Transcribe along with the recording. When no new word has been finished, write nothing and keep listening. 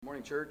Good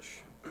morning, church.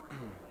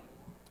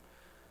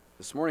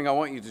 This morning I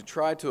want you to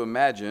try to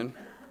imagine,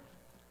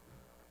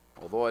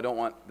 although I don't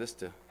want this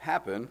to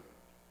happen,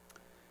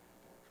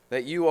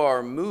 that you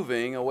are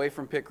moving away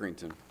from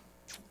Pickerington.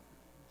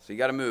 So you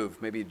got to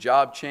move, maybe a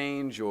job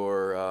change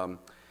or a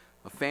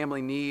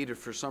family need, or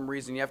for some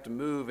reason you have to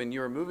move, and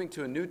you are moving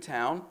to a new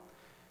town.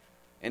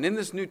 And in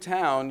this new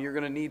town, you're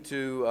going to need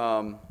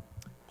to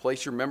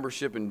place your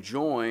membership and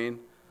join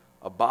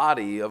a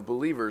body of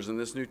believers in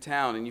this new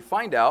town. And you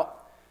find out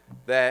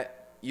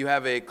that you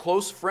have a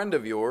close friend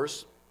of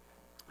yours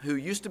who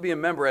used to be a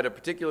member at a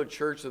particular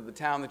church of the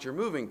town that you're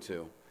moving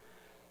to.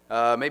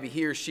 Maybe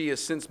he or she has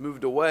since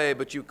moved away,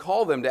 but you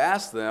call them to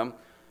ask them,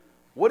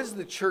 what is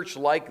the church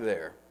like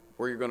there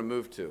where you're going to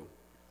move to?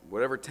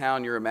 Whatever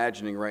town you're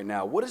imagining right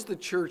now, what is the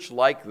church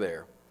like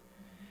there?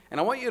 And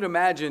I want you to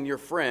imagine your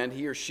friend,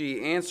 he or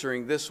she,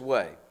 answering this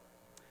way,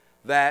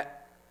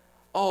 that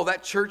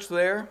church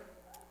there,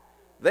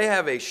 they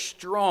have a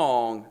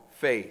strong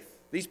faith.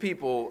 These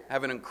people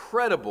have an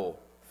incredible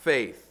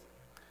faith.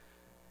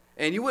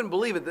 And you wouldn't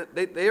believe it,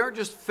 that they aren't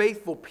just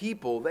faithful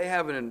people, they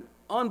have an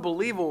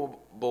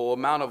unbelievable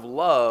amount of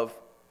love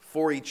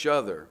for each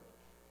other.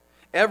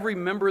 Every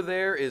member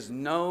there is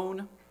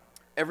known,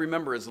 every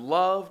member is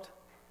loved,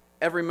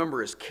 every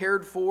member is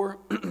cared for.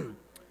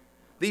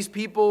 These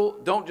people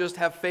don't just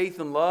have faith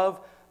and love,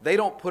 they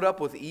don't put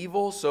up with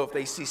evil. So if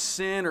they see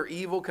sin or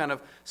evil kind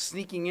of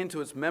sneaking into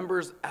its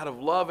members, out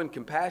of love and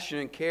compassion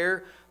and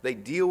care, they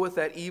deal with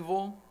that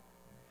evil.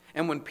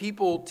 And when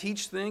people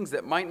teach things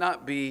that might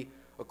not be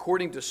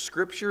according to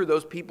Scripture,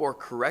 those people are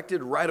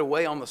corrected right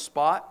away on the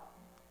spot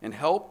and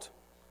helped.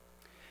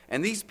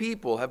 And these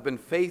people have been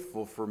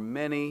faithful for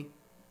many,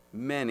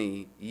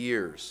 many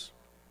years.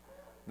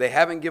 They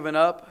haven't given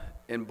up,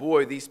 and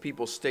boy, these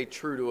people stay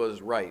true to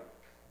us right.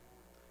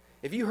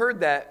 If you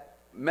heard that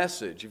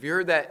message, if you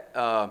heard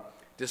that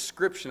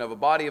description of a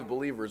body of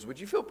believers, would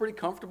you feel pretty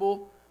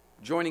comfortable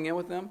joining in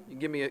with them? You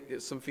give me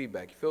some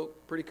feedback. You feel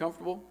pretty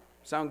comfortable?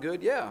 Sound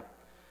good? Yeah.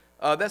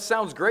 That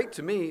sounds great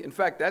to me. In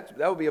fact, that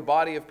would be a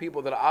body of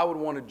people that I would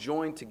want to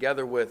join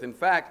together with. In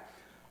fact,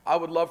 I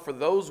would love for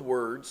those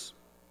words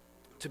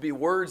to be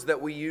words that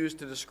we use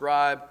to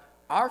describe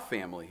our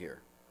family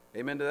here.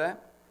 Amen to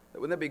that?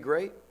 Wouldn't that be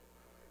great?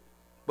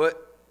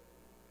 But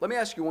let me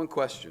ask you one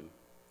question.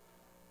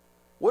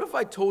 What if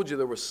I told you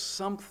there was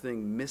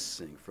something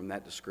missing from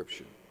that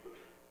description?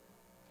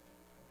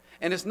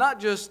 And it's not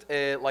just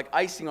like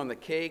icing on the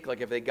cake,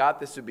 like if they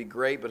got this, it would be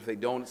great, but if they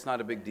don't, it's not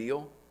a big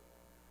deal.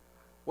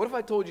 What if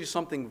I told you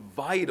something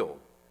vital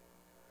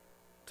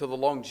to the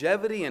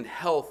longevity and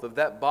health of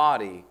that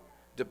body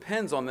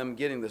depends on them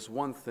getting this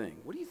one thing?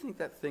 What do you think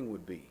that thing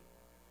would be?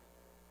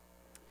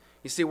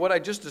 You see, what I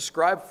just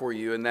described for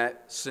you in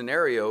that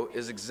scenario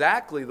is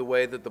exactly the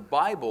way that the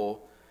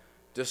Bible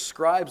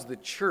describes the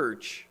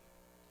church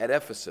at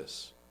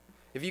Ephesus.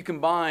 If you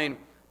combine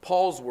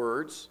Paul's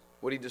words,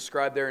 what he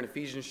described there in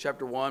Ephesians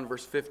chapter 1,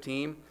 verse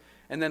 15,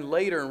 and then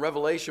later in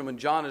Revelation when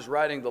John is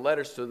writing the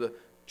letters to the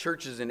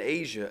churches in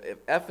Asia,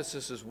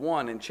 Ephesus is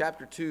one, and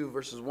chapter 2,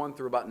 verses 1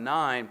 through about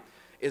 9,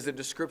 is a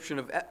description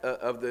of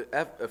the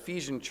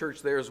Ephesian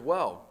church there as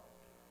well.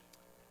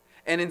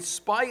 And in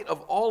spite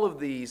of all of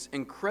these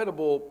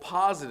incredible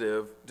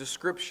positive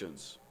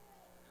descriptions,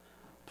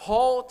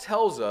 Paul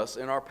tells us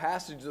in our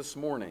passage this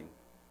morning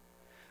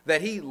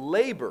that he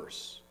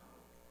labors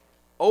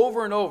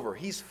over and over.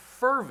 He's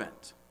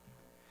fervent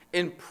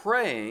in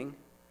praying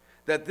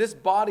that this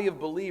body of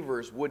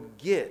believers would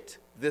get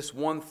this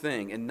one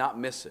thing and not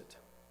miss it.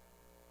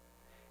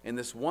 And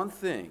this one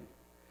thing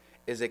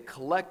is a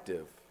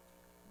collective,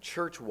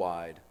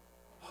 church-wide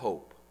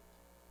hope.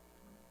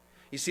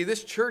 You see,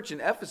 this church in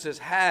Ephesus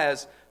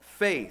has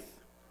faith.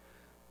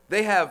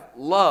 They have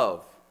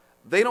love.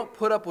 They don't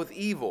put up with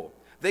evil.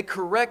 They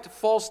correct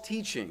false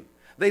teaching.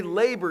 They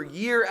labor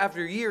year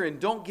after year and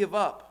don't give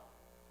up.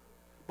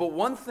 But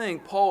one thing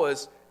Paul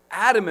is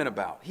adamant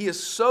about, he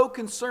is so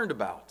concerned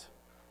about,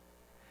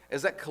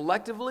 is that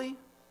collectively,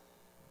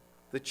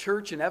 the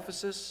church in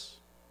Ephesus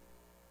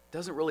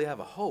doesn't really have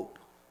a hope.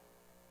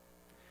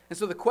 And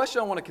so the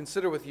question I want to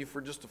consider with you for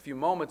just a few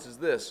moments is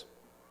this: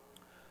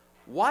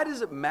 why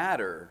does it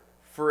matter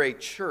for a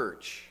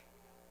church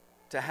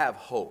to have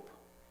hope?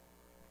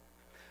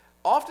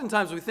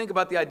 Oftentimes we think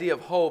about the idea of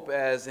hope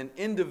as an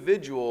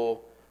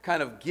individual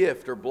kind of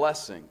gift or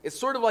blessing. It's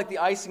sort of like the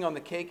icing on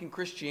the cake in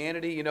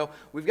Christianity. You know,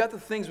 we've got the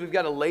things we've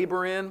got to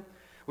labor in.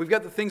 We've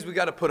got the things we've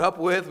got to put up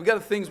with. We've got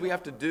the things we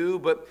have to do.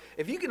 But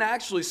if you can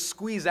actually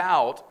squeeze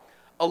out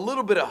a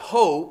little bit of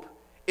hope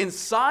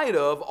inside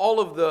of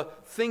all of the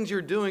things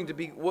you're doing to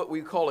be what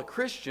we call a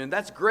Christian,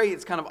 that's great.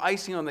 It's kind of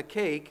icing on the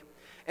cake.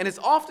 And it's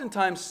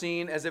oftentimes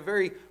seen as a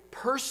very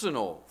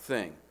personal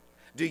thing.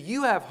 Do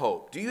you have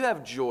hope? Do you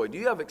have joy? Do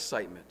you have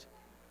excitement?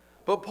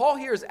 But Paul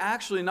here is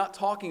actually not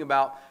talking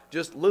about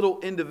just little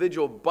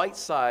individual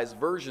bite-sized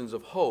versions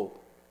of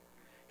hope.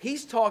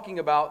 He's talking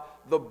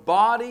about the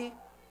body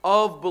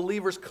of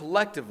believers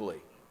collectively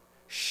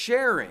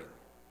sharing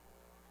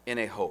in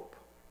a hope.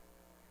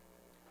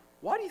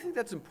 Why do you think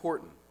that's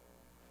important?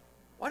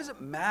 Why does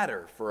it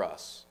matter for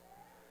us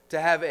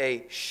to have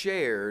a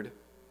shared,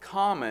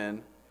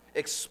 common,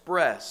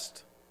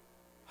 expressed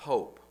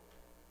hope?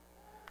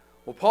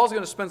 Well, Paul's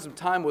going to spend some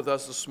time with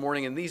us this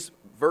morning in these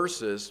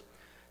verses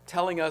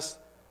telling us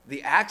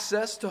the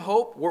access to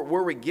hope,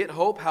 where we get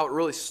hope, how it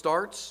really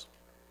starts.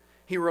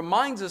 He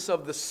reminds us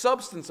of the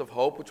substance of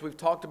hope, which we've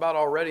talked about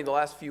already the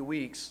last few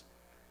weeks.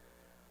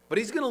 But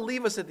he's going to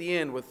leave us at the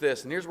end with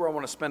this, and here's where I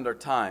want to spend our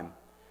time.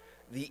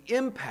 The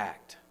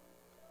impact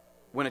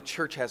when a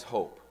church has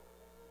hope.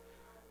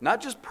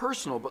 Not just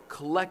personal, but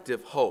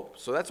collective hope.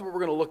 So that's what we're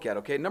going to look at,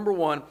 okay? Number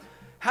one,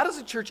 how does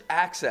a church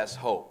access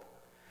hope?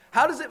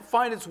 How does it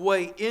find its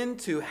way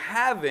into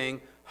having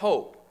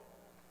hope?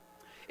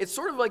 It's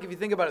sort of like, if you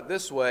think about it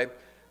this way,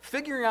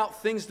 figuring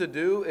out things to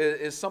do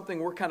is something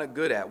we're kind of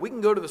good at. We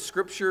can go to the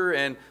scripture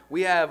and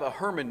we have a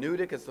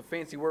hermeneutic, it's the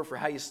fancy word for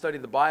how you study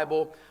the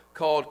Bible,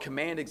 called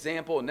command,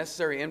 example, and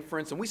necessary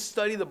inference. And we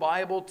study the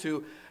Bible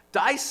to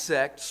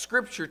dissect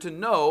scripture to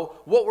know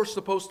what we're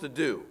supposed to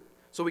do.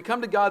 So we come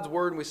to God's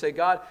word and we say,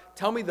 God,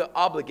 tell me the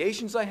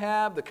obligations I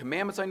have, the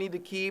commandments I need to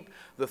keep,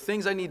 the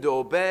things I need to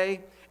obey.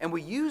 And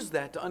we use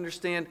that to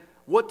understand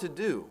what to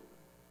do.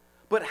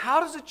 But how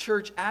does a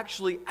church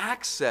actually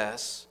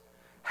access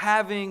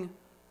having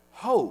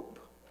hope?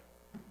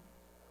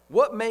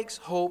 What makes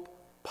hope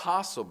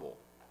possible?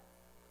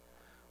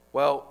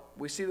 Well,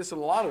 we see this in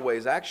a lot of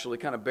ways actually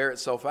kind of bear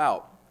itself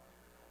out.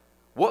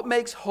 What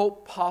makes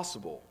hope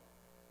possible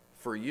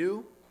for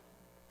you,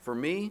 for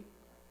me,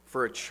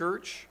 for a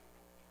church,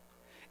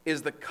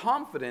 is the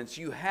confidence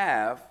you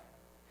have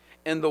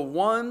in the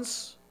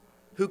ones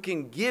who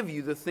can give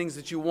you the things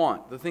that you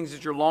want, the things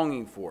that you're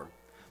longing for.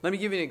 Let me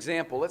give you an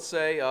example. Let's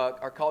say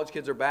our college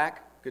kids are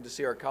back. Good to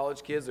see our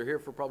college kids. They're here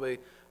for probably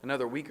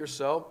another week or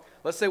so.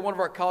 Let's say one of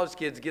our college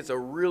kids gets a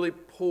really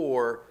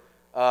poor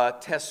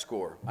test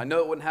score. I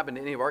know it wouldn't happen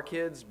to any of our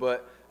kids,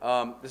 but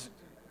this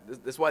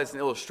is why it's an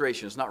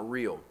illustration. It's not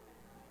real.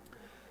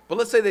 But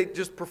let's say they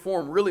just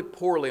perform really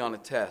poorly on a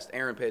test.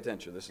 Aaron, pay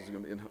attention. This is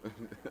going to be...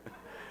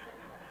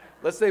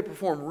 Let's say they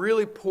perform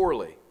really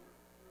poorly.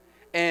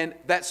 And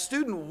that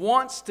student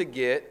wants to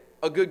get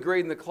a good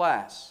grade in the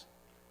class.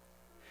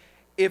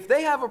 If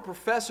they have a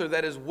professor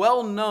that is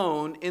well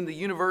known in the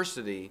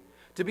university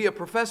to be a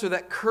professor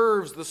that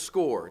curves the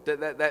score,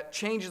 that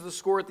changes the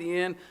score at the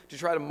end to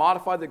try to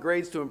modify the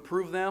grades to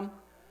improve them,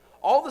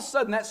 all of a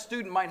sudden that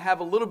student might have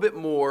a little bit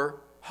more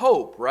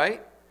hope,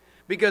 right?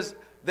 Because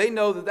they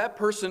know that that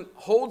person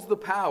holds the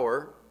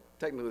power,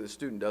 technically the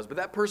student does, but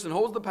that person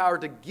holds the power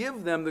to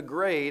give them the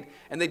grade,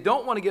 and they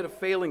don't want to get a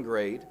failing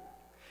grade.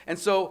 And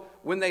so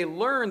when they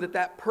learn that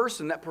that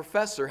person, that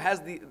professor,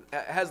 has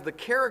the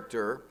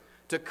character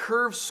to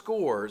curve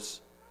scores,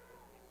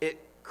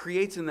 it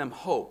creates in them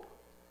hope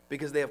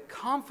because they have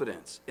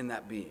confidence in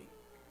that being.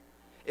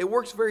 It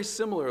works very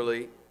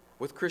similarly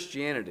with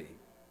Christianity.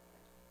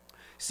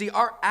 See,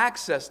 our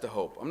access to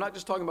hope, I'm not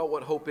just talking about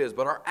what hope is,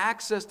 but our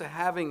access to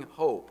having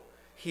hope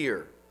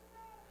here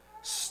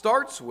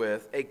starts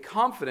with a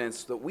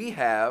confidence that we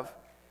have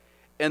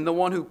in the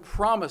one who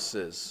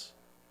promises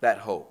that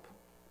hope.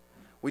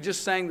 We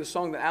just sang the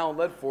song that Alan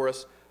led for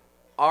us.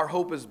 Our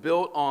hope is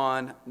built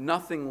on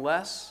nothing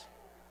less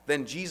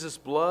than Jesus'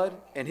 blood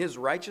and his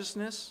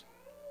righteousness.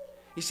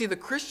 You see, the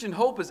Christian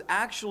hope is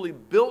actually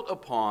built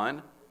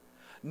upon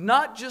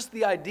not just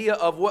the idea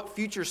of what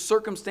future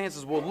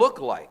circumstances will look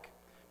like,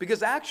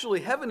 because actually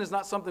heaven is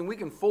not something we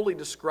can fully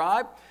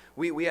describe.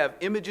 We have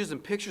images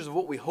and pictures of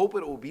what we hope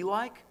it will be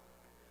like,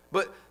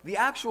 but the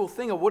actual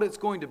thing of what it's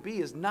going to be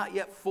is not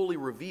yet fully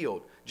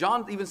revealed.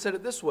 John even said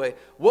it this way: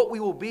 what we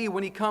will be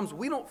when he comes,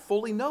 we don't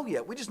fully know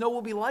yet. We just know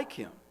we'll be like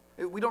him.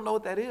 We don't know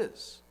what that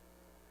is.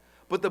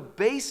 But the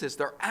basis,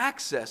 their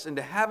access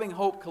into having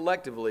hope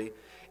collectively,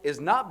 is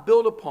not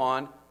built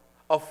upon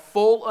a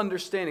full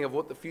understanding of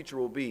what the future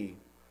will be,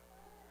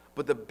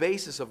 but the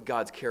basis of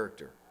God's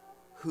character,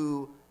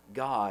 who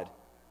God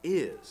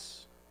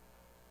is.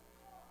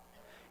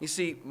 You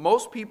see,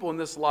 most people in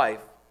this life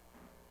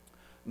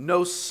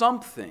know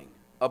something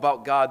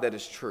about God that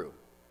is true.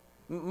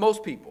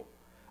 Most people.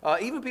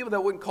 Even people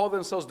that wouldn't call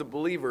themselves the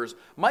believers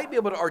might be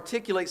able to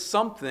articulate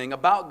something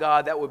about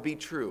God that would be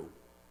true.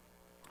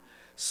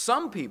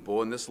 Some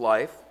people in this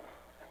life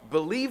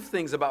believe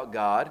things about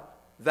God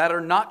that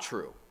are not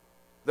true.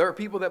 There are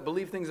people that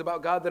believe things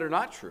about God that are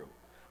not true.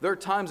 There are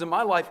times in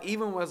my life,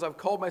 even as I've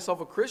called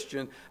myself a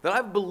Christian, that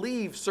I've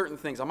believed certain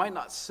things. I might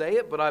not say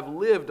it, but I've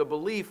lived a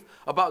belief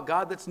about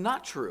God that's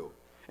not true.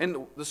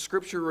 And the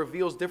Scripture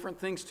reveals different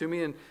things to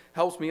me and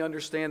helps me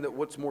understand that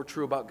what's more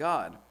true about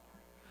God.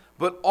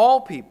 But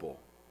all people,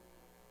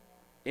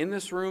 in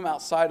this room,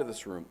 outside of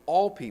this room,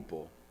 all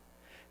people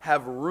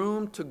have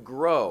room to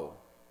grow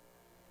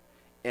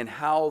in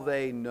how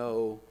they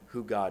know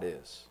who God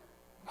is.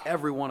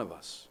 Every one of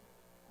us.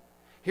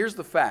 Here's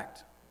the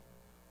fact.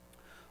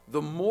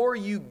 The more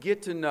you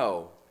get to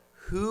know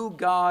who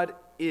God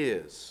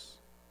is,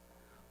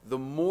 the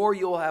more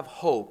you'll have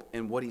hope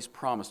in what He's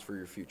promised for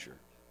your future.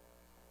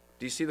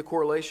 Do you see the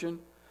correlation?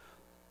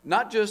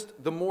 not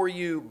just the more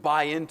you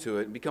buy into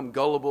it and become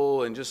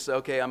gullible and just say,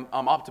 okay, I'm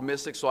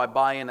optimistic, so I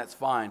buy in, that's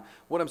fine.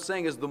 What I'm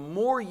saying is the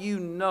more you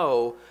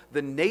know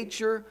the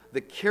nature, the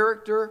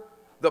character,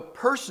 the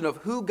person of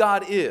who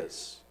God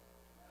is,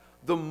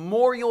 the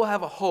more you'll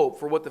have a hope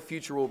for what the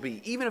future will be,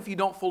 even if you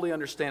don't fully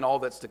understand all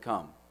that's to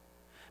come.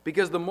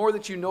 Because the more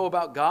that you know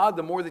about God,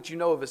 the more that you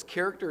know of His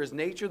character, His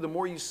nature, the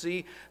more you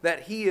see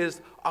that He is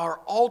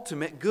our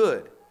ultimate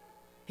good.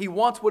 He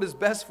wants what is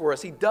best for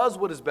us. He does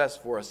what is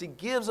best for us. He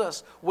gives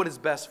us what is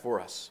best for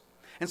us.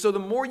 And so the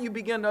more you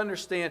begin to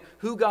understand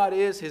who God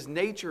is, His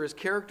nature, His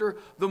character,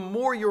 the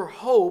more your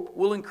hope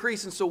will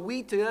increase. And so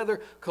we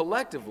together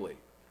collectively,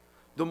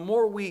 the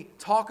more we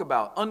talk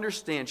about,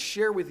 understand,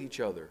 share with each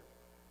other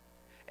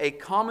a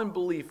common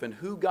belief in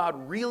who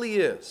God really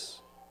is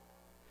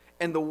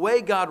and the way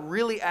God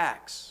really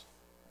acts,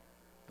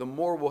 the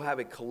more we'll have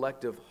a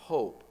collective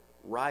hope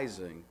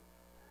rising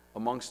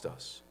amongst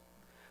us.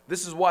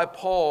 This is why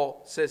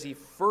Paul says he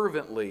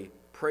fervently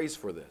prays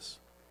for this.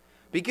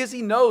 Because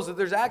he knows that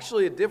there's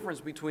actually a difference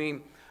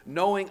between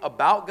knowing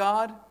about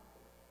God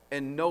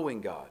and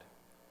knowing God.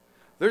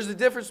 There's a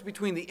difference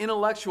between the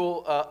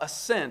intellectual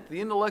assent,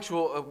 the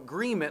intellectual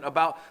agreement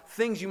about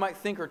things you might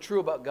think are true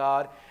about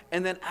God,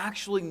 and then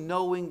actually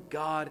knowing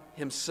God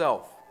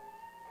Himself.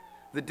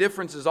 The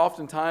difference is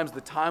oftentimes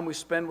the time we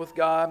spend with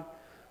God,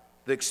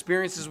 the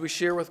experiences we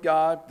share with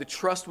God, the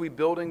trust we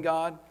build in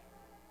God.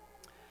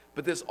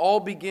 But this all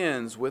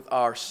begins with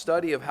our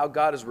study of how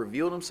God has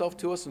revealed Himself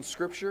to us in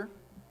Scripture.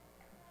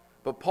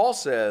 But Paul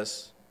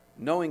says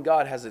knowing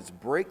God has its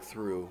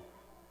breakthrough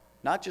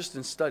not just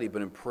in study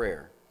but in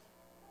prayer.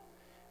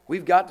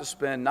 We've got to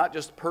spend not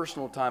just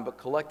personal time but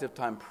collective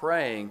time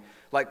praying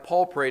like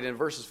Paul prayed in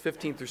verses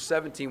 15 through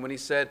 17 when he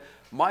said,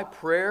 "My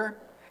prayer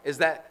is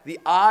that the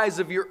eyes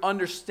of your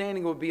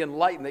understanding would be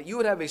enlightened, that you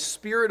would have a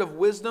spirit of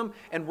wisdom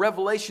and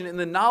revelation in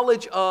the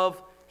knowledge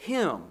of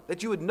Him,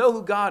 that you would know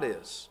who God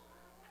is."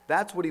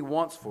 That's what He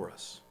wants for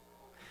us.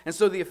 And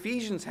so the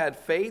Ephesians had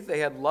faith, they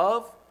had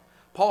love.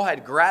 Paul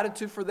had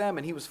gratitude for them,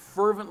 and he was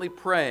fervently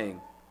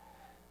praying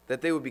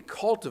that they would be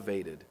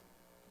cultivated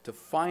to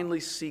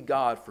finally see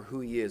God for who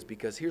He is.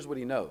 Because here's what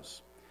he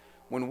knows.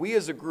 When we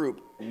as a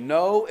group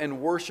know and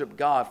worship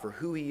God for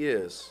who He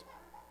is,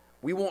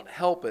 we won't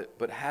help it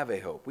but have a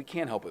hope. We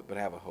can't help it but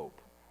have a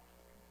hope.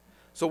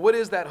 So what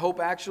is that hope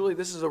actually?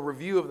 This is a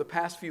review of the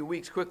past few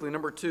weeks. Quickly,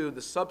 number 2,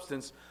 the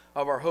substance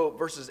of our hope.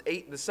 Verses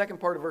 8, the second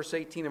part of verse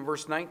 18 and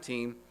verse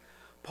 19,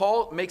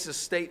 Paul makes a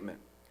statement.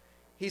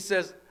 He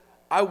says,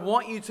 I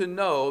want you to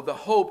know the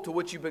hope to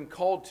which you've been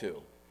called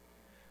to.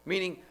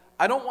 Meaning,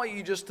 I don't want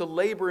you just to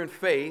labor in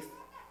faith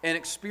and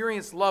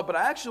experience love, but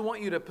I actually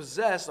want you to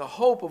possess a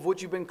hope of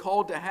what you've been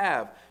called to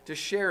have, to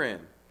share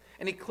in.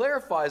 And he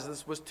clarifies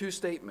this with 2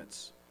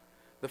 statements.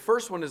 The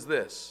first one is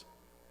this,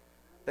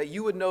 that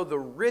you would know the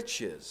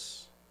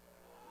riches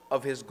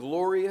of His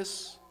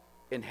glorious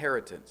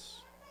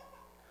inheritance.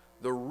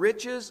 The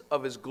riches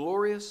of His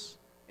glorious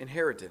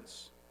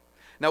inheritance.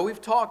 Now,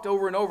 we've talked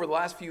over and over the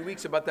last few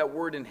weeks about that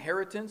word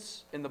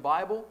inheritance in the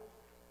Bible,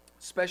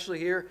 especially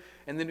here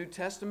in the New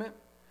Testament.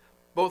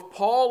 Both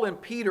Paul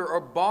and Peter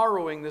are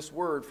borrowing this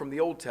word from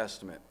the Old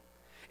Testament.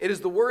 It is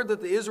the word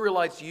that the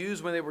Israelites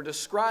used when they were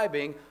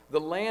describing the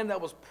land that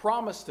was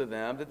promised to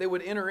them that they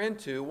would enter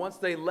into once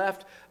they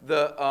left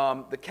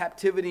the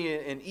captivity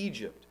in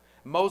Egypt.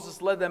 Moses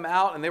led them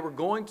out and they were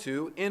going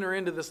to enter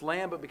into this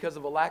land, but because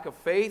of a lack of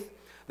faith,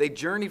 they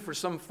journeyed for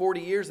some 40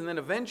 years, and then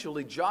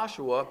eventually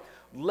Joshua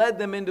led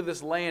them into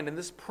this land, and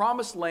this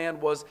promised land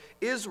was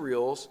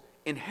Israel's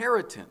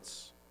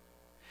inheritance.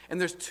 And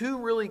there's 2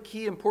 really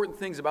key important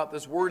things about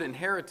this word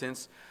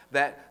inheritance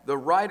that the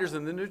writers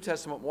in the New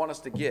Testament want us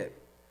to get.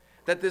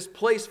 That this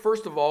place,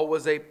 first of all,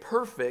 was a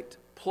perfect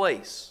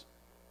place.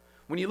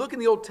 When you look in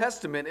the Old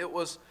Testament, it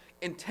was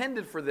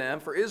intended for them,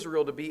 for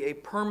Israel, to be a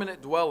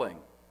permanent dwelling.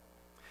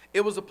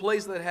 It was a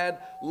place that had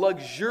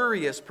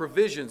luxurious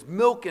provisions,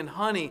 milk and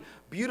honey,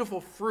 beautiful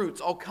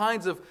fruits, all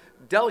kinds of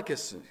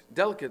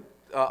delicate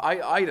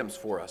items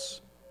for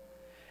us.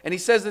 And he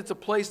says it's a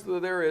place where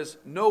there is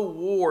no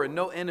war and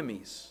no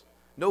enemies,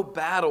 no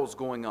battles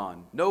going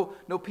on,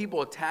 no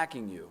people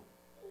attacking you.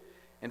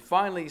 And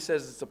finally, he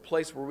says it's a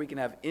place where we can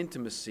have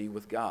intimacy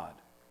with God.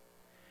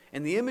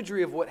 And the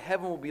imagery of what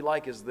heaven will be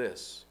like is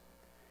this.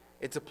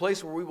 It's a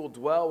place where we will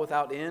dwell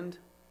without end.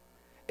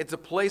 It's a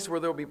place where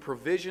there will be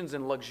provisions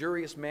in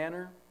luxurious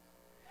manner.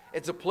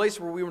 It's a place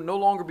where we will no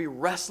longer be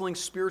wrestling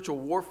spiritual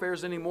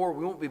warfares anymore.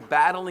 We won't be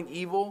battling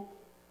evil.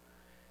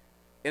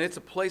 And it's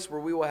a place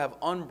where we will have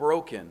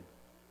unbroken,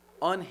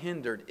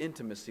 unhindered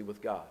intimacy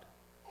with God.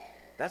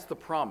 That's the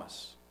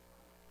promise.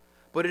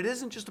 But it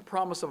isn't just a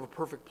promise of a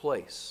perfect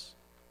place.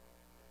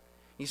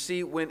 You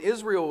see, when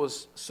Israel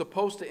was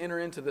supposed to enter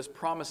into this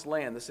promised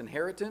land, this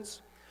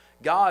inheritance,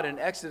 God in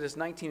Exodus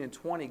 19 and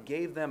 20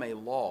 gave them a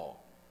law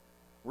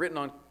written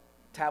on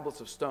tablets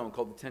of stone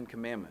called the 10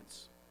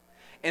 Commandments.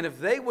 And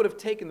if they would have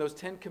taken those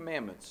 10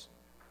 Commandments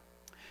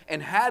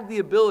and had the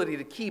ability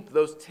to keep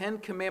those 10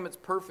 Commandments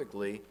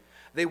perfectly,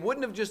 they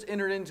wouldn't have just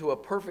entered into a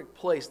perfect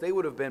place. They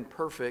would have been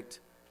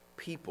perfect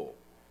people.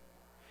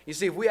 You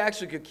see, if we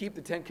actually could keep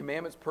the Ten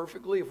Commandments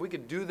perfectly, if we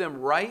could do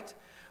them right,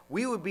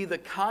 we would be the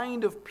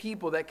kind of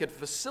people that could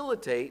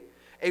facilitate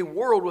a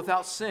world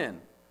without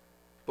sin.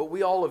 But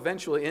we all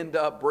eventually end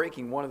up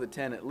breaking one of the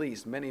 10 at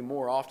least, many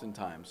more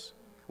oftentimes.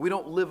 We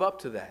don't live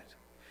up to that.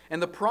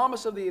 And the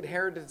promise of the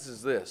inheritance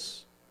is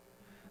this,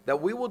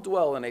 that we will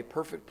dwell in a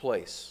perfect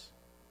place.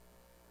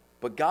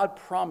 But God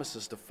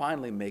promises to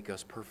finally make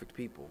us perfect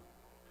people.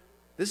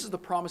 This is the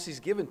promise He's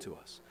given to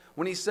us.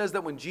 When He says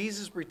that when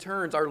Jesus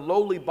returns, our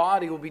lowly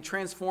body will be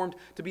transformed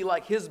to be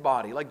like His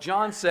body. Like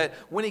John said,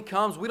 when He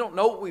comes, we don't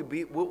know what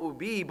we'll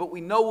be, but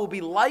we know we'll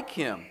be like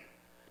Him.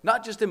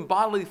 Not just in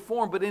bodily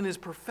form, but in His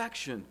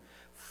perfection.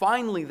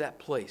 Finally, that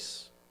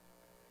place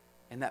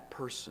and that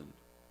person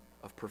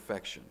of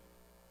perfection.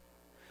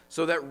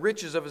 So that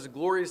riches of His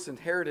glorious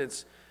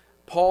inheritance,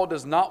 Paul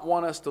does not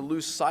want us to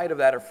lose sight of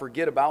that or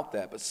forget about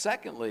that. But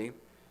secondly,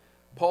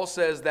 Paul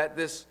says that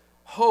this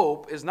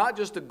hope is not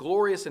just a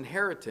glorious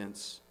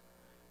inheritance,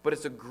 but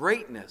it's a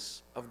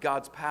greatness of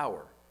God's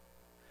power.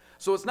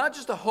 So it's not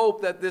just a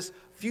hope that this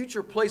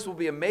future place will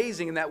be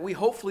amazing and that we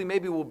hopefully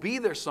maybe will be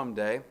there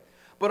someday,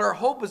 but our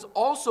hope is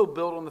also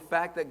built on the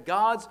fact that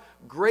God's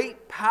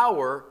great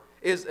power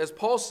is, as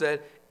Paul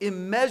said,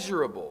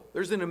 immeasurable.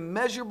 There's an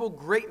immeasurable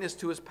greatness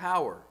to His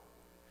power.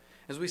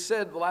 As we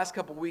said the last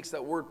couple of weeks,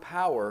 that word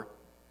power,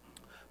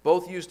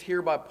 both used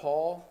here by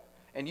Paul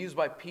and used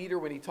by Peter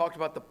when he talked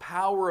about the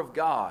power of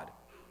God,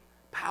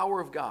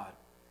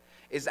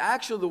 is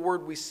actually the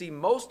word we see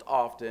most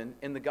often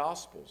in the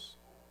Gospels.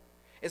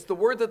 It's the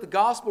word that the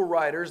Gospel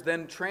writers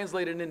then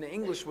translated into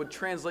English would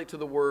translate to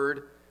the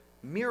word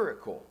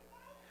miracle.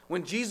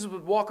 When Jesus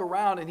would walk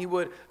around and He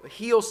would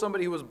heal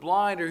somebody who was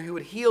blind, or He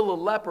would heal a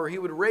leper, He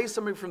would raise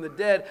somebody from the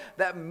dead,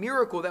 that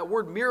miracle, that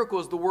word miracle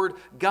is the word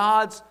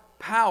God's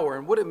power.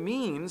 And what it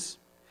means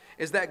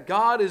is that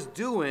God is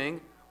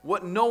doing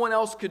what no one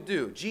else could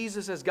do.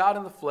 Jesus as God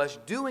in the flesh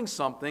doing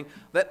something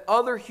that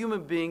other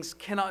human beings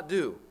cannot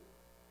do.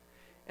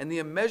 And the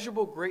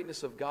immeasurable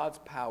greatness of God's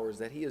power is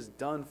that He has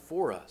done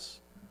for us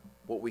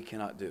what we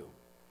cannot do.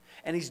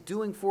 And He's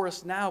doing for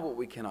us now what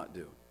we cannot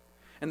do.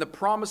 And the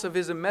promise of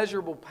His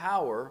immeasurable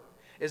power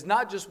is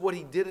not just what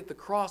He did at the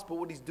cross, but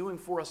what He's doing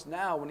for us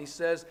now when He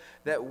says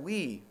that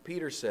we,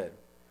 Peter said,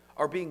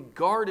 are being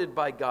guarded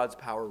by God's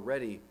power,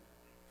 ready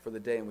for the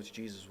day in which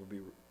Jesus will be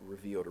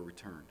revealed or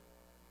returned.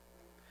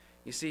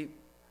 You see,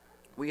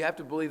 we have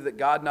to believe that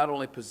God not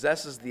only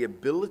possesses the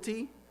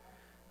ability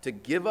to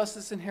give us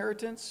this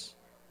inheritance,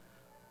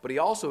 but He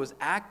also is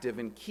active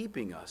in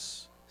keeping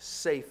us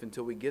safe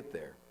until we get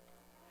there.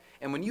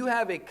 And when you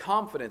have a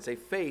confidence, a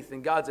faith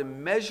in God's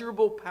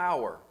immeasurable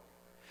power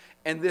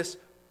and this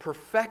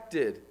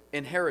perfected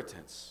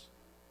inheritance,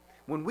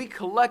 when we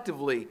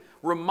collectively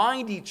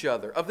remind each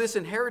other of this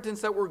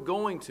inheritance that we're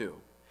going to,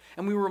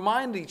 and we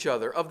remind each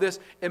other of this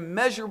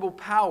immeasurable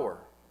power,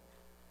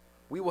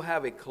 we will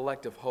have a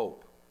collective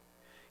hope.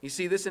 You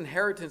see, this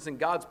inheritance and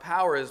God's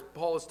power, as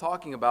Paul is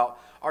talking about,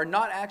 are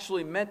not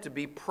actually meant to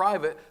be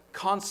private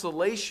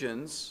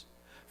consolations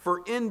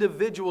for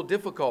individual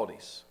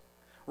difficulties.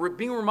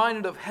 Being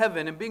reminded of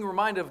heaven and being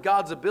reminded of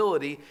God's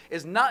ability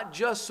is not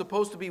just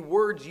supposed to be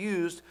words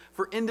used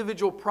for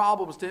individual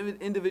problems to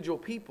individual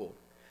people.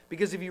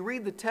 Because if you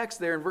read the text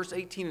there in verse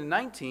 18 and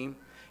 19,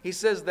 he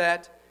says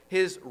that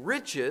His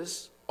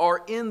riches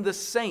are in the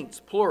saints,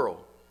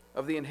 plural,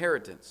 of the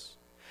inheritance.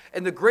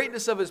 And the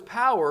greatness of His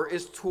power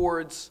is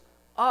towards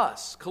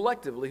us,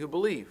 collectively, who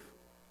believe.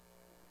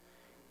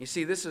 You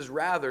see, this is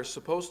rather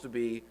supposed to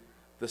be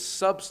the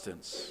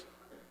substance.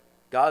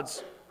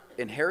 God's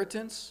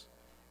inheritance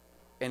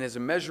and His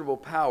immeasurable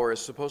power is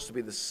supposed to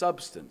be the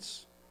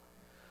substance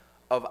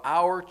of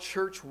our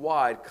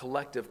church-wide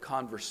collective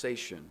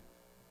conversation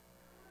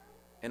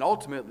and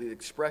ultimately the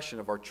expression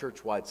of our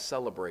church-wide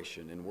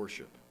celebration and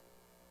worship.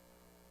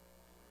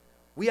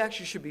 We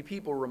actually should be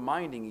people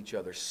reminding each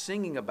other,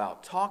 singing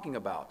about, talking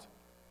about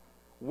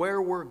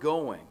where we're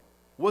going,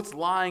 what's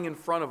lying in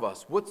front of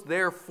us, what's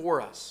there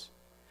for us.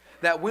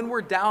 That when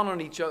we're down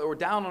on each other or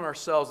down on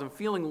ourselves and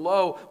feeling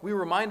low, we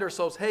remind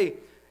ourselves, hey,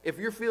 if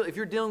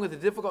you're dealing with a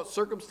difficult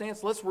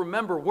circumstance, let's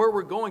remember where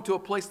we're going, to a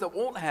place that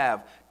won't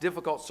have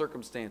difficult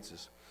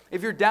circumstances.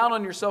 If you're down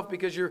on yourself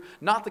because you're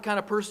not the kind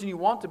of person you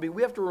want to be,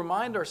 we have to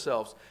remind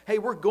ourselves, hey,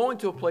 we're going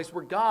to a place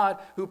where God,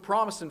 who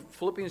promised in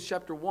Philippians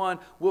chapter 1,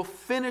 will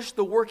finish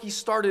the work He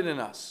started in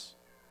us.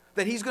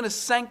 That He's going to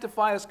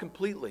sanctify us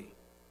completely.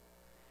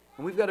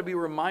 And we've got to be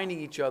reminding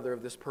each other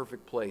of this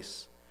perfect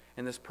place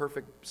and this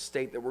perfect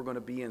state that we're going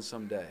to be in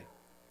someday.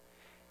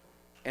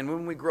 And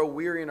when we grow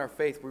weary in our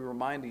faith, we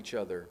remind each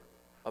other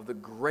of the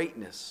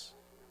greatness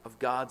of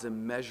God's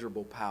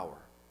immeasurable power.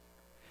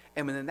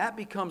 And when that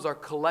becomes our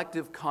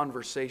collective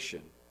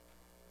conversation,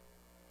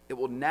 it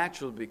will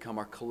naturally become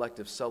our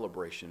collective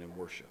celebration and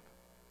worship.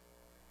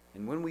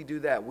 And when we do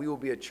that, we will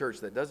be a church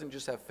that doesn't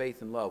just have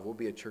faith and love. We'll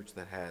be a church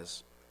that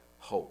has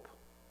hope.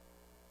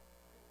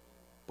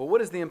 But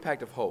what is the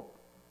impact of hope?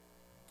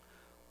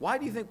 Why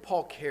do you think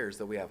Paul cares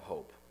that we have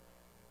hope?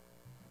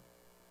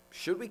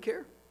 Should we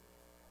care?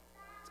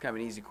 It's kind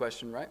of an easy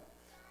question, right?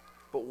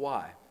 But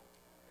why?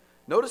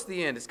 Notice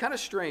the end. It's kind of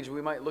strange.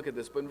 We might look at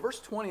this. But in verse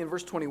 20 and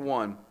verse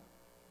 21,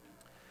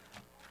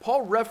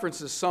 Paul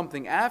references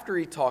something after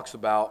he talks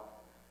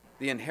about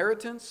the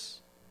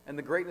inheritance and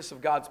the greatness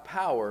of God's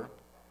power.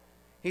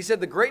 He said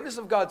the greatness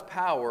of God's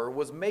power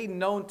was made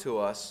known to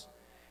us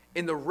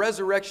in the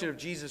resurrection of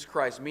Jesus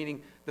Christ,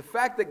 meaning the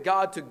fact that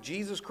God took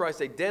Jesus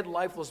Christ, a dead,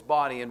 lifeless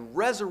body, and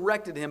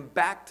resurrected him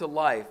back to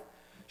life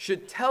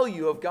should tell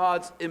you of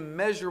God's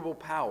immeasurable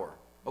power.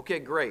 Okay,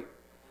 great.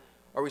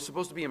 Are we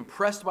supposed to be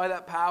impressed by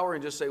that power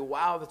and just say,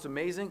 wow, that's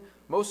amazing?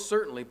 Most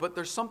certainly, but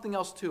there's something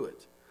else to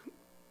it.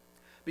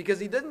 Because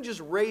he didn't just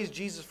raise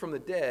Jesus from the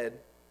dead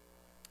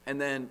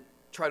and then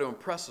try to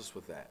impress us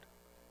with that.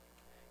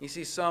 You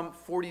see, some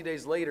 40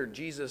 days later,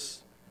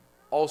 Jesus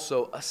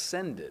also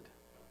ascended.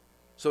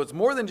 So it's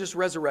more than just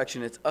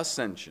resurrection, it's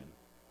ascension.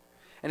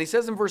 And he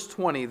says in verse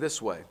 20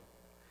 this way,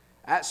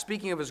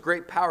 speaking of his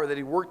great power that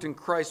he worked in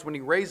Christ when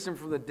he raised him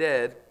from the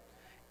dead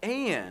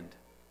and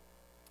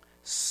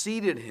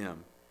seated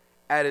him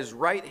at his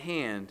right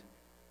hand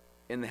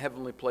in the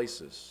heavenly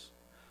places,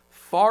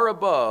 far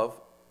above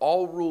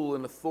all rule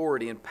and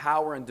authority and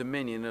power and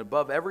dominion, and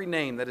above every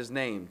name that is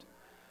named,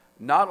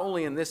 not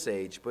only in this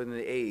age, but in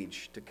the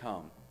age to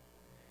come.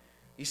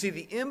 You see,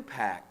 the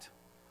impact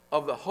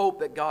of the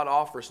hope that God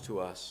offers to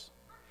us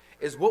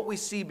is what we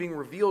see being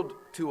revealed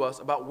to us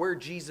about where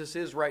Jesus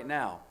is right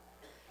now.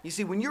 You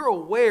see, when you're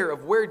aware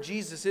of where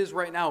Jesus is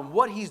right now and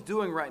what he's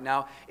doing right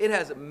now, it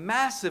has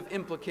massive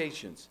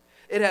implications.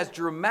 It has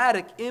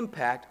dramatic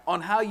impact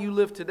on how you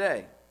live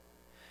today.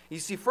 You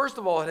see, first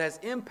of all, it has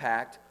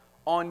impact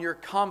on your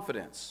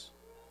confidence.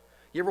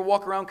 You ever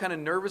walk around kind of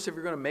nervous if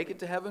you're going to make it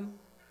to heaven?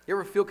 You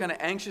ever feel kind of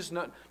anxious,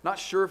 not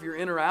sure if you're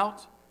in or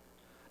out?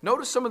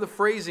 Notice some of the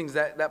phrasings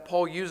that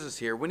Paul uses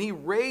here. When he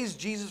raised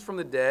Jesus from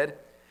the dead,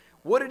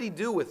 what did he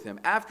do with him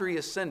after he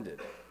ascended?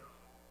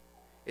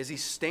 Is he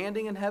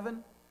standing in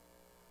heaven?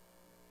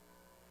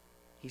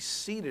 He's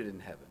seated in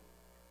heaven.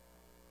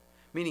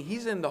 Meaning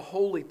he's in the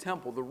holy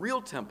temple, the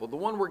real temple, the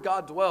one where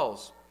God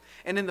dwells.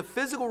 And in the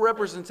physical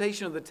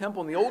representation of the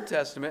temple in the Old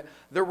Testament,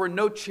 there were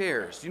no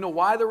chairs. Do you know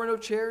why there were no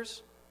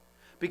chairs?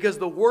 Because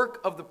the work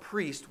of the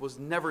priest was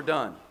never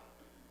done.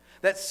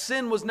 That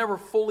sin was never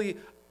fully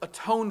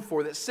atoned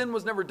for, that sin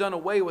was never done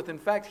away with. In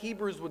fact,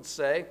 Hebrews would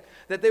say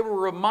that they were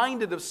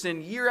reminded of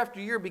sin year after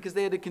year because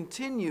they had to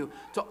continue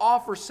to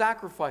offer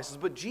sacrifices.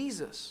 But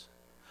Jesus,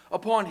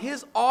 upon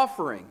his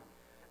offering,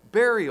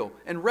 burial,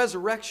 and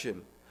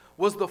resurrection,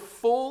 was the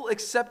full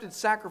accepted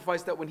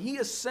sacrifice that when he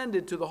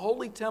ascended to the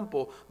holy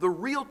temple, the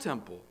real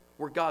temple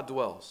where God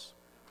dwells,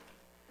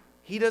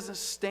 he doesn't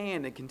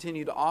stand and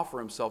continue to offer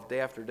himself day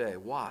after day.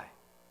 Why?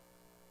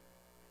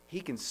 He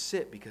can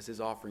sit because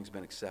his offering's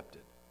been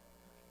accepted,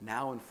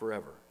 now and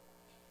forever.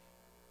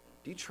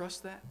 Do you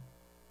trust that?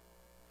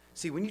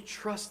 See, when you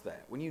trust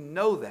that, when you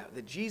know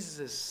that Jesus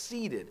is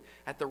seated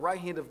at the right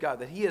hand of God,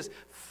 that he has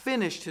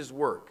finished his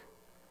work,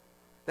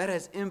 that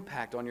has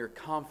impact on your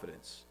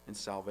confidence in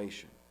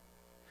salvation.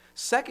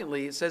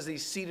 Secondly, it says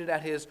he's seated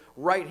at his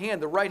right hand.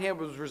 The right hand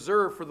was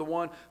reserved for the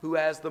one who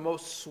has the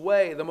most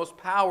sway, the most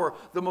power,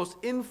 the most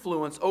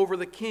influence over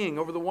the king,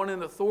 over the one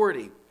in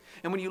authority.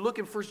 And when you look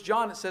in 1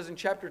 John, it says in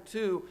chapter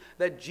 2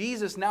 that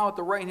Jesus now at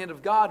the right hand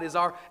of God is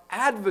our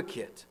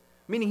advocate.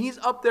 Meaning he's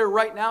up there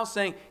right now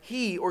saying,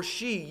 he or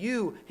she,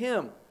 you,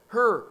 him,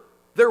 her,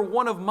 they're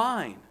one of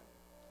mine.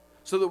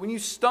 So that when you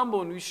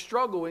stumble and you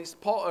struggle,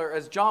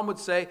 as John would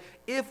say,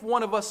 if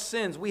one of us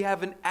sins, we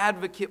have an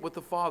advocate with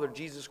the Father,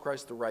 Jesus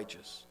Christ the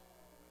righteous.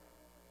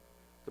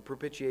 The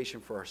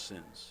propitiation for our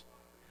sins.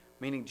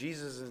 Meaning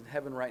Jesus is in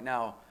heaven right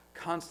now,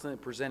 constantly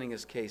presenting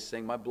his case,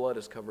 saying, my blood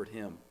has covered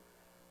him.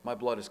 My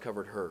blood has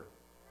covered her.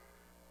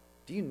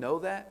 Do you know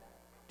that?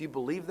 Do you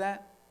believe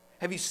that?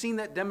 Have you seen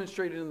that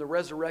demonstrated in the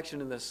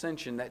resurrection and the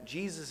ascension, that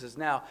Jesus is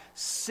now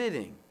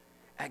sitting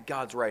at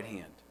God's right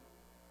hand?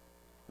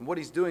 And what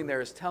he's doing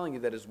there is telling you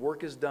that his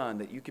work is done,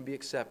 that you can be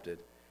accepted,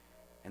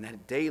 and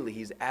that daily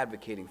he's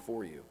advocating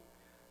for you.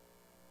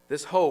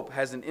 This hope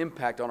has an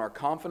impact on our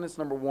confidence,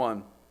 number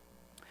one.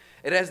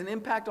 It has an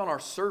impact on our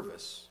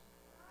service.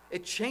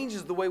 It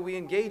changes the way we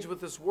engage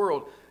with this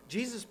world.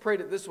 Jesus prayed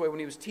it this way when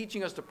he was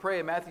teaching us to pray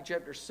in Matthew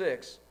chapter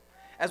 6.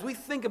 As we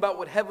think about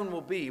what heaven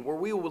will be, where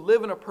we will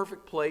live in a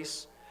perfect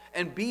place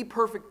and be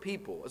perfect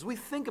people, as we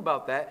think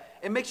about that,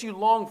 it makes you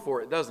long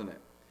for it, doesn't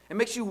it? It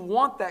makes you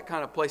want that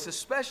kind of place,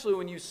 especially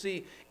when you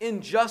see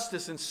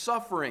injustice and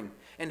suffering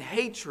and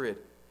hatred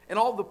and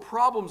all the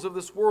problems of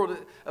this world.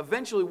 It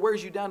eventually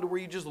wears you down to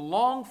where you just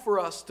long for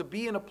us to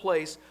be in a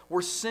place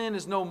where sin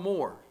is no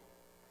more.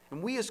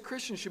 And we as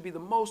Christians should be the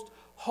most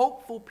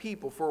hopeful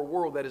people for a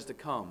world that is to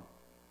come.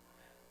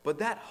 But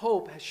that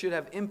hope should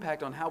have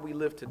impact on how we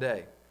live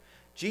today.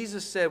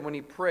 Jesus said when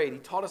he prayed, he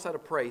taught us how to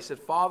pray. He said,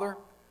 Father,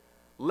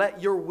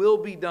 let your will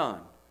be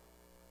done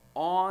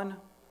on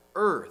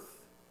earth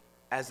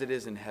as it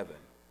is in heaven.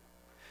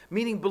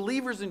 Meaning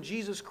believers in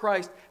Jesus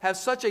Christ have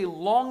such a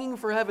longing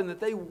for heaven that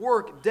they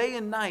work day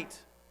and night,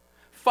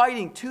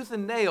 fighting tooth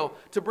and nail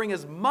to bring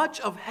as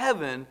much of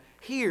heaven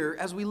here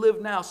as we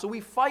live now. So we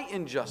fight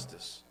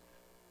injustice.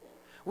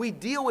 We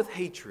deal with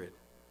hatred.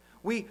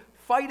 We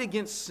fight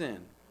against sin.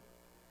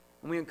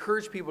 And we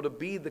encourage people to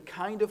be the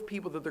kind of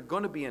people that they're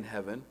going to be in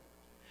heaven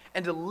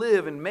and to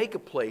live and make a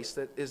place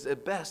that is as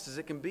best as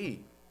it can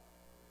be.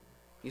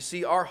 You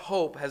see, our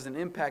hope has an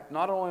impact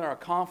not only on our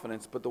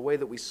confidence, but the way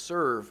that we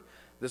serve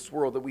this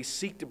world, that we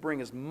seek to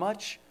bring as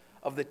much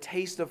of the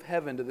taste of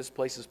heaven to this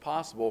place as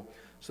possible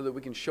so that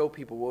we can show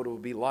people what it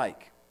would be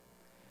like.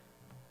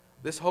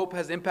 This hope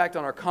has impact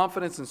on our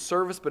confidence and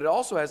service, but it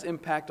also has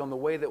impact on the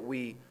way that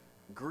we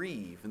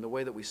grieve and the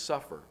way that we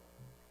suffer.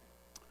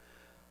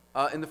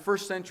 In the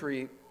first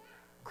century,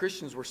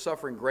 Christians were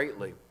suffering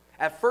greatly.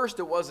 At first,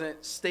 it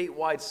wasn't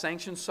statewide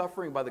sanctioned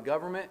suffering by the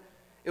government.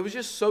 It was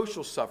just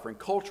social suffering,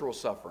 cultural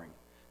suffering.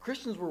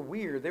 Christians were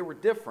weird. They were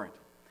different.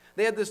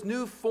 They had this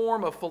new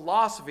form of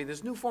philosophy,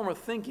 this new form of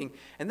thinking,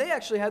 and they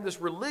actually had this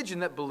religion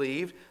that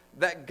believed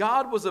that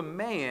God was a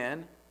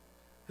man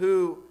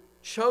who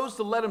chose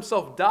to let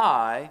himself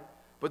die,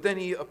 but then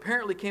he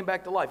apparently came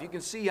back to life. You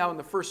can see how in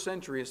the first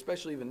century,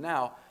 especially even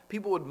now,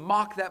 people would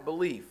mock that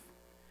belief.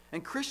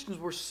 And Christians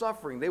were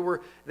suffering. They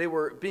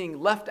were being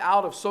left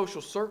out of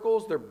social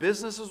circles. Their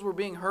businesses were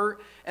being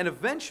hurt. And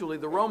eventually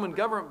the Roman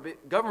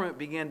government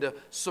began to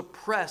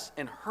suppress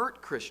and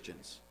hurt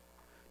Christians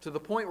to the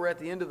point where at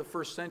the end of the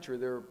first century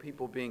there were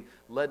people being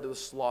led to the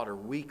slaughter,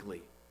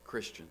 weakly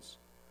Christians,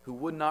 who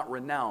would not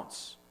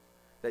renounce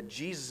that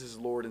Jesus is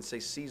Lord and say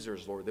Caesar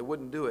is Lord. They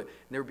wouldn't do it,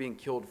 and they were being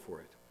killed for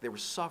it. They were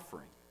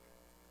suffering.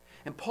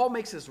 And Paul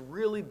makes this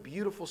really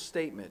beautiful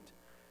statement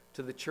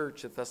to the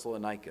church at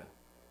Thessalonica.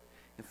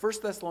 In 1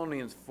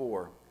 Thessalonians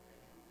 4,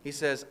 he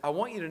says, I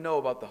want you to know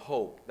about the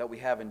hope that we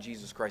have in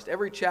Jesus Christ.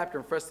 Every chapter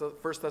in 1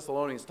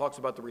 Thessalonians talks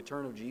about the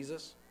return of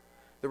Jesus.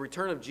 The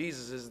return of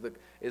Jesus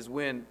is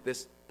when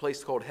this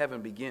place called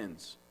heaven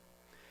begins.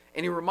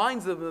 And he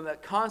reminds them of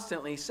that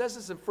constantly. He says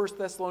this in 1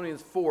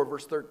 Thessalonians 4,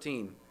 verse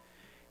 13.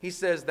 He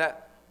says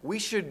that we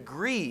should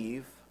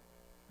grieve,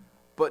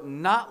 but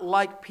not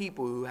like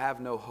people who have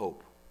no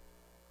hope.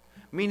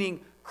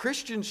 Meaning,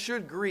 Christians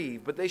should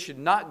grieve, but they should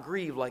not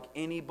grieve like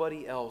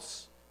anybody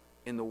else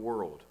in the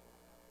world.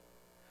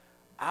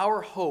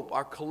 Our hope,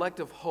 our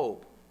collective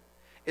hope,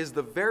 is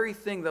the very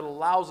thing that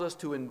allows us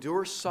to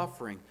endure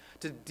suffering,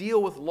 to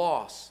deal with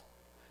loss,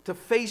 to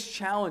face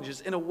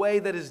challenges in a way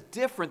that is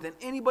different than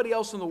anybody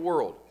else in the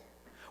world.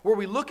 Where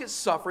we look at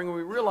suffering and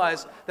we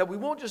realize that we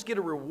won't just get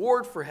a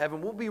reward for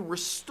heaven, we'll be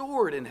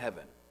restored in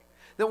heaven.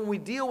 That when we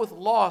deal with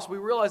loss, we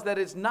realize that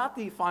it's not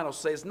the final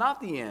say, it's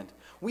not the end.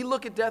 We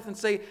look at death and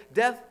say,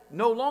 death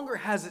no longer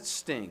has its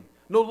sting,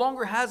 no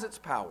longer has its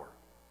power.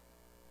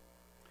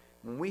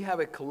 When we have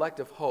a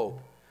collective hope,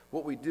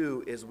 what we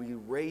do is we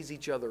raise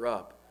each other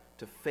up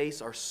to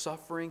face our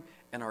suffering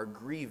and our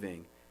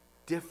grieving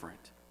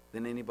different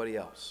than anybody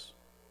else.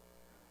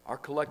 Our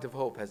collective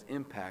hope has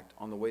impact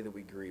on the way that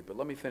we grieve. But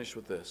let me finish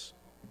with this.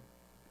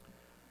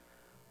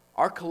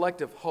 Our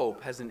collective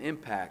hope has an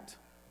impact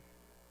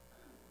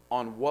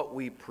on what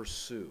we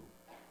pursue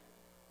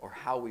or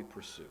how we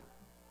pursue.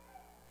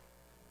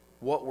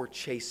 What we're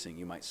chasing,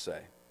 you might say.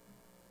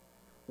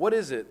 What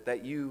is it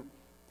that you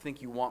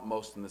think you want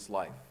most in this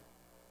life?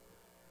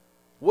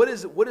 What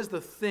is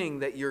the thing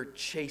that you're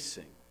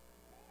chasing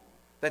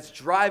that's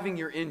driving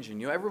your engine?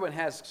 You know, everyone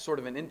has sort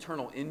of an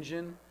internal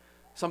engine,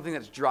 something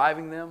that's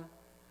driving them.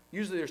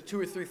 Usually there's 2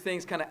 or 3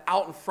 things kind of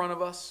out in front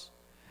of us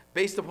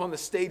based upon the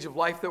stage of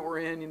life that we're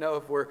in. You know,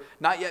 if we're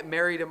not yet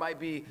married, it might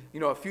be,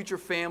 a future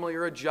family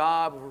or a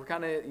job. If we're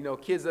kind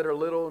of, kids that are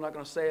little, I'm not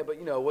going to say it, but,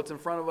 what's in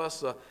front of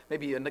us,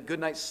 maybe a good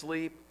night's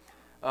sleep.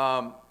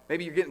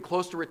 Maybe you're getting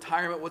close to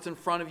retirement. What's in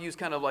front of you is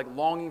kind of like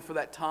longing for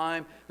that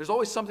time. There's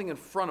always something in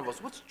front of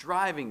us. What's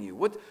driving you?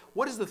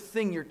 What is the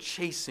thing you're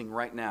chasing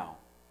right now?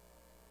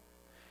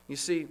 You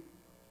see,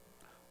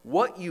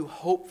 what you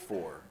hope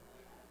for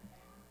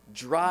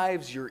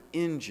drives your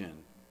engine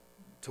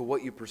to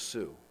what you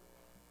pursue.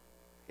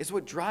 It's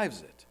what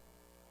drives it.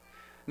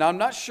 Now, I'm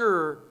not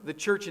sure the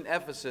church in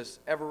Ephesus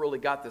ever really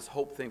got this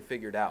hope thing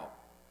figured out.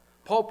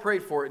 Paul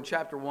prayed for it in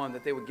chapter 1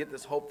 that they would get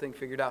this hope thing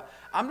figured out.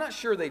 I'm not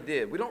sure they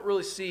did. We don't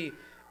really see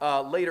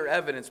later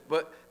evidence,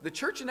 but the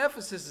church in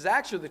Ephesus is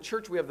actually the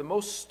church we have the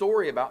most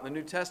story about in the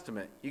New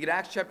Testament. You get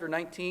Acts chapter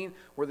 19,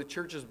 where the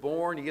church is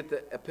born. You get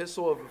the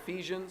epistle of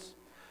Ephesians.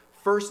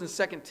 1 and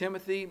 2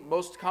 Timothy,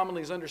 most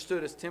commonly is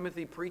understood as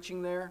Timothy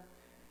preaching there.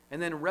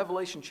 And then in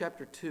Revelation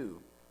chapter 2,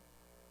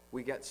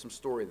 we get some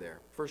story there.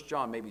 1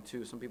 John maybe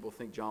 2. Some people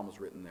think John was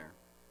written there.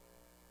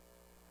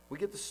 We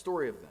get the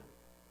story of them.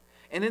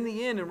 And in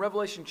the end, in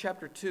Revelation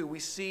chapter 2, we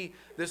see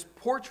this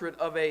portrait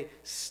of a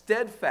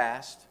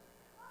steadfast,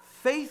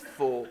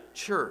 faithful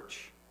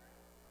church.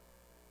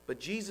 But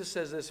Jesus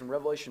says this in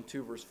Revelation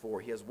 2, verse 4.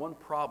 He has one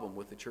problem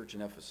with the church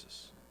in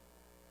Ephesus.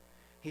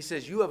 He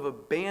says, you have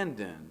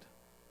abandoned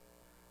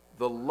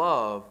the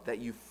love that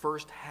you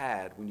first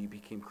had when you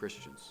became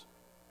Christians.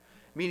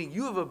 Meaning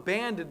you have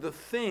abandoned the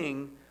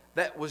thing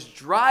that was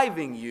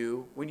driving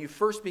you when you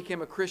first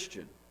became a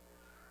Christian.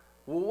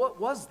 Well, what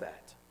was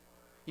that?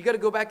 You got to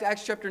go back to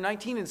Acts chapter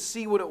 19 and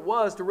see what it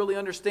was to really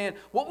understand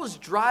what was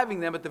driving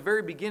them at the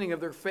very beginning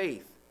of their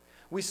faith.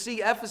 We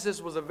see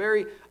Ephesus was a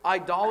very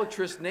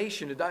idolatrous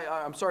nation,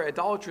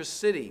 idolatrous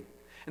city.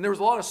 And there was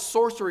a lot of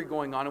sorcery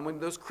going on. And when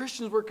those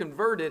Christians were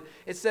converted,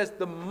 it says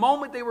the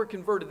moment they were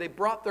converted, they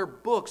brought their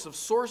books of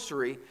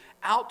sorcery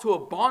out to a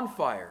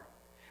bonfire.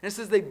 And it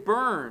says they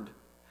burned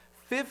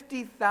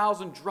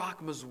 50,000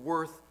 drachmas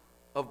worth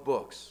of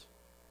books.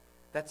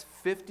 That's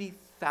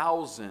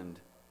 50,000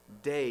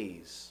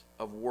 days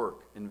of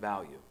work in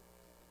value.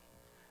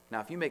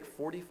 Now, if you make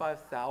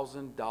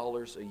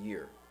 $45,000 a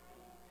year,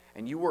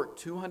 and you work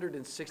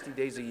 260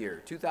 days a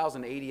year,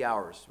 2,080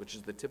 hours, which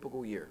is the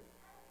typical year,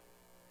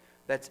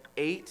 that's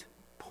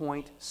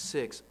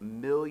 $8.6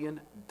 million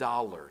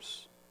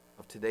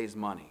of today's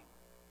money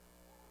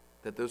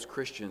that those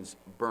Christians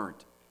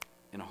burnt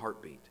in a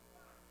heartbeat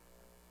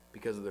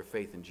because of their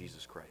faith in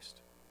Jesus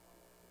Christ.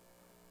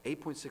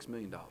 $8.6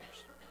 million.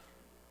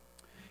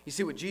 You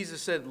see what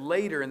Jesus said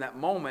later in that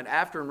moment,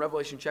 after in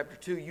Revelation chapter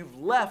 2, you've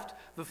left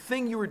the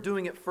thing you were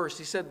doing at first.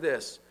 He said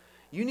this,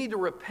 you need to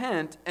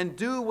repent and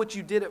do what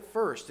you did at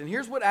first. And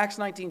here's what Acts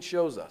 19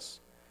 shows us.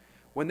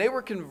 When they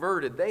were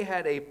converted, they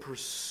had a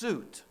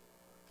pursuit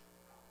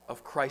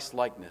of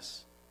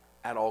Christ-likeness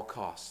at all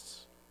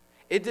costs.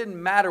 It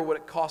didn't matter what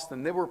it cost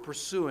them. They were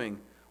pursuing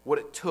what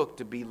it took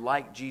to be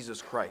like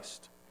Jesus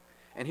Christ.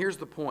 And here's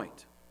the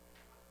point.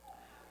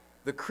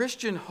 The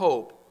Christian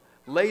hope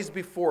lays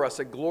before us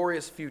a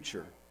glorious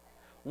future,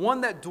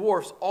 one that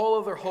dwarfs all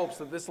other hopes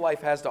that this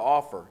life has to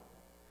offer.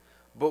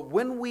 But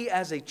when we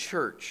as a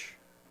church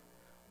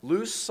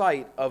lose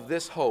sight of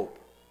this hope,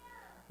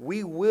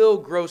 we will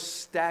grow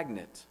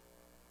stagnant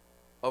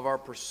of our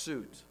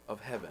pursuit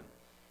of heaven.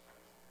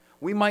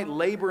 We might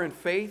labor in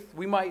faith.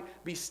 We might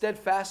be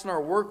steadfast in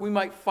our work. We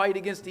might fight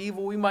against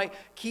evil. We might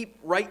keep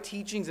right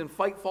teachings and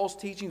fight false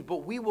teachings,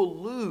 but we will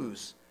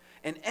lose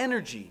an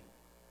energy,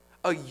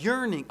 a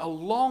yearning, a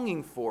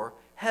longing for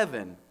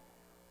heaven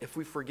if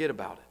we forget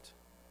about it.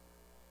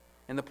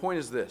 And the point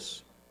is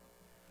this.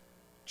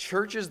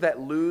 Churches that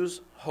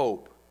lose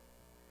hope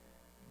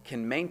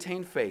can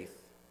maintain faith,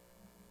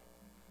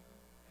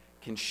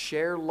 can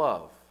share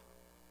love,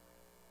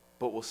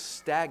 but will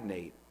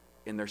stagnate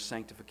in their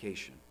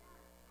sanctification.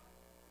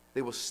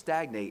 They will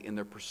stagnate in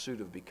their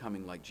pursuit of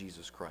becoming like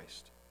Jesus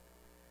Christ.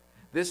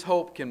 This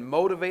hope can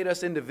motivate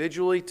us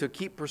individually to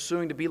keep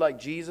pursuing to be like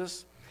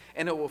Jesus,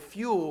 and it will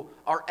fuel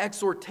our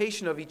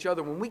exhortation of each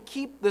other. When we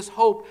keep this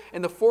hope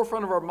in the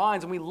forefront of our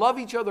minds and we love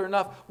each other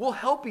enough, we'll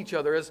help each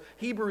other. As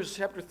Hebrews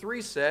chapter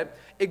 3 said,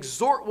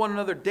 exhort one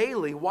another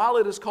daily while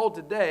it is called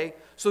today,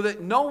 so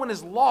that no one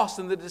is lost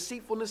in the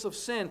deceitfulness of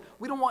sin.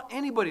 We don't want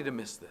anybody to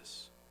miss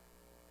this.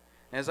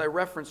 And as I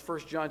referenced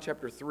 1 John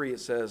chapter 3, it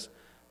says,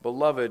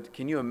 beloved,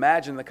 can you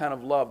imagine the kind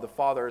of love the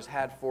Father has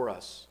had for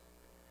us?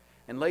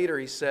 And later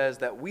he says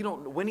that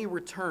when he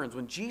returns,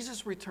 when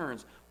Jesus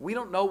returns, we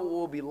don't know what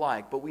we'll be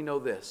like, but we know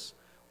this.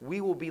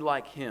 We will be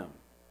like him.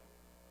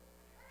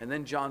 And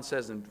then John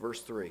says in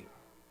verse 3,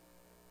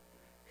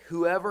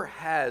 whoever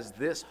has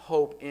this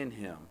hope in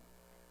him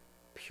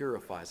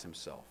purifies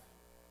himself.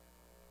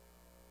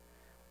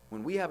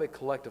 When we have a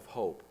collective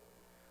hope,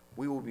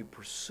 we will be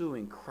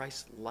pursuing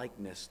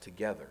Christ-likeness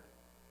together.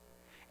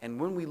 And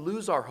when we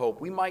lose our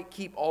hope, we might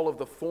keep all of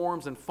the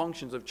forms and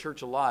functions of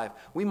church alive.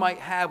 We might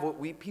have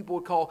what people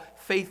would call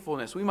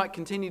faithfulness. We might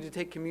continue to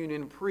take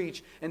communion and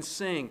preach and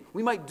sing.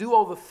 We might do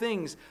all the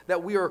things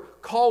that we are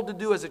called to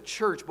do as a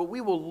church, but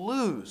we will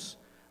lose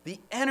the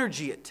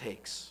energy it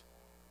takes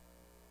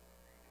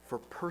for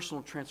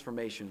personal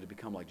transformation to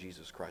become like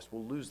Jesus Christ.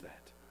 We'll lose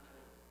that.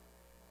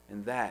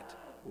 And that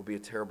will be a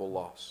terrible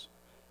loss.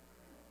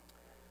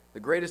 The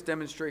greatest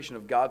demonstration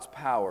of God's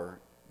power,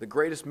 the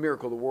greatest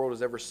miracle the world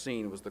has ever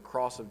seen, was the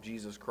cross of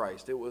Jesus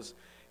Christ. It was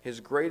his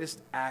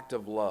greatest act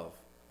of love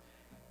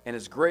and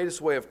his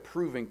greatest way of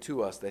proving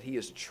to us that he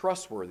is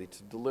trustworthy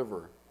to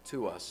deliver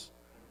to us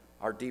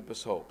our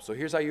deepest hope. So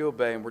here's how you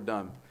obey, and we're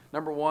done.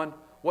 Number one,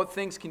 what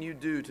things can you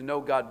do to know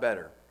God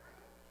better?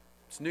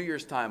 It's New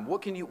Year's time.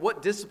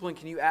 What discipline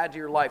can you add to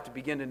your life to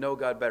begin to know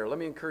God better? Let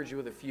me encourage you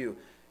with a few.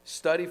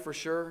 Study for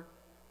sure.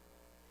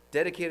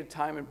 Dedicated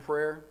time in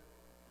prayer.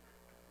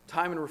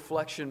 Time in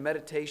reflection,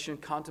 meditation,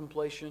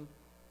 contemplation.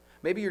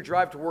 Maybe your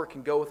drive to work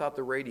can go without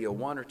the radio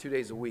 1 or 2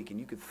 days a week, and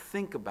you could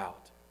think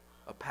about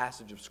a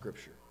passage of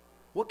Scripture.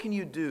 What can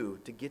you do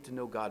to get to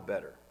know God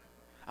better?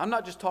 I'm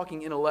not just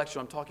talking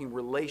intellectual, I'm talking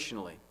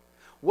relationally.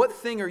 What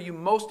thing are you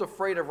most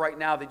afraid of right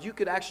now that you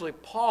could actually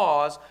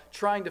pause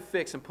trying to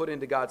fix and put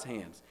into God's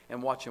hands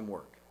and watch him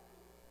work?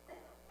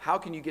 How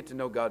can you get to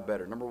know God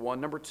better? Number one.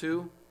 Number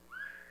two,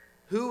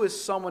 who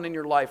is someone in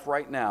your life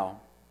right now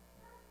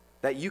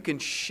that you can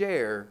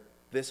share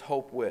this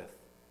hope with?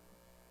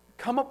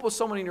 Come up with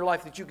someone in your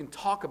life that you can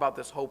talk about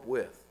this hope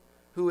with.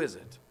 Who is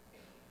it?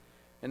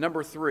 And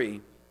number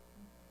three,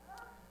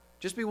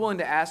 just be willing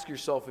to ask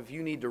yourself if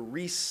you need to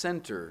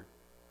recenter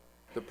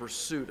the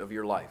pursuit of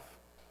your life.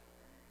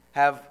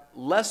 Have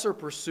lesser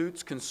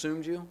pursuits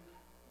consumed you?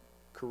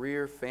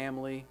 Career,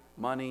 family,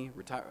 money,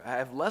 retirement.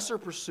 Have lesser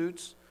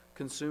pursuits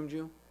consumed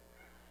you?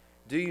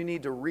 Do you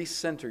need to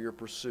recenter your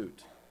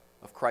pursuit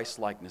of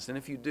Christ-likeness? And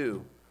if you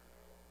do,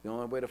 The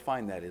only way to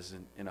find that is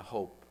in a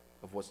hope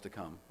of what's to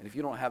come. And if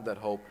you don't have that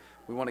hope,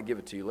 we want to give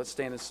it to you. Let's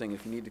stand and sing.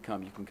 If you need to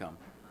come, you can come.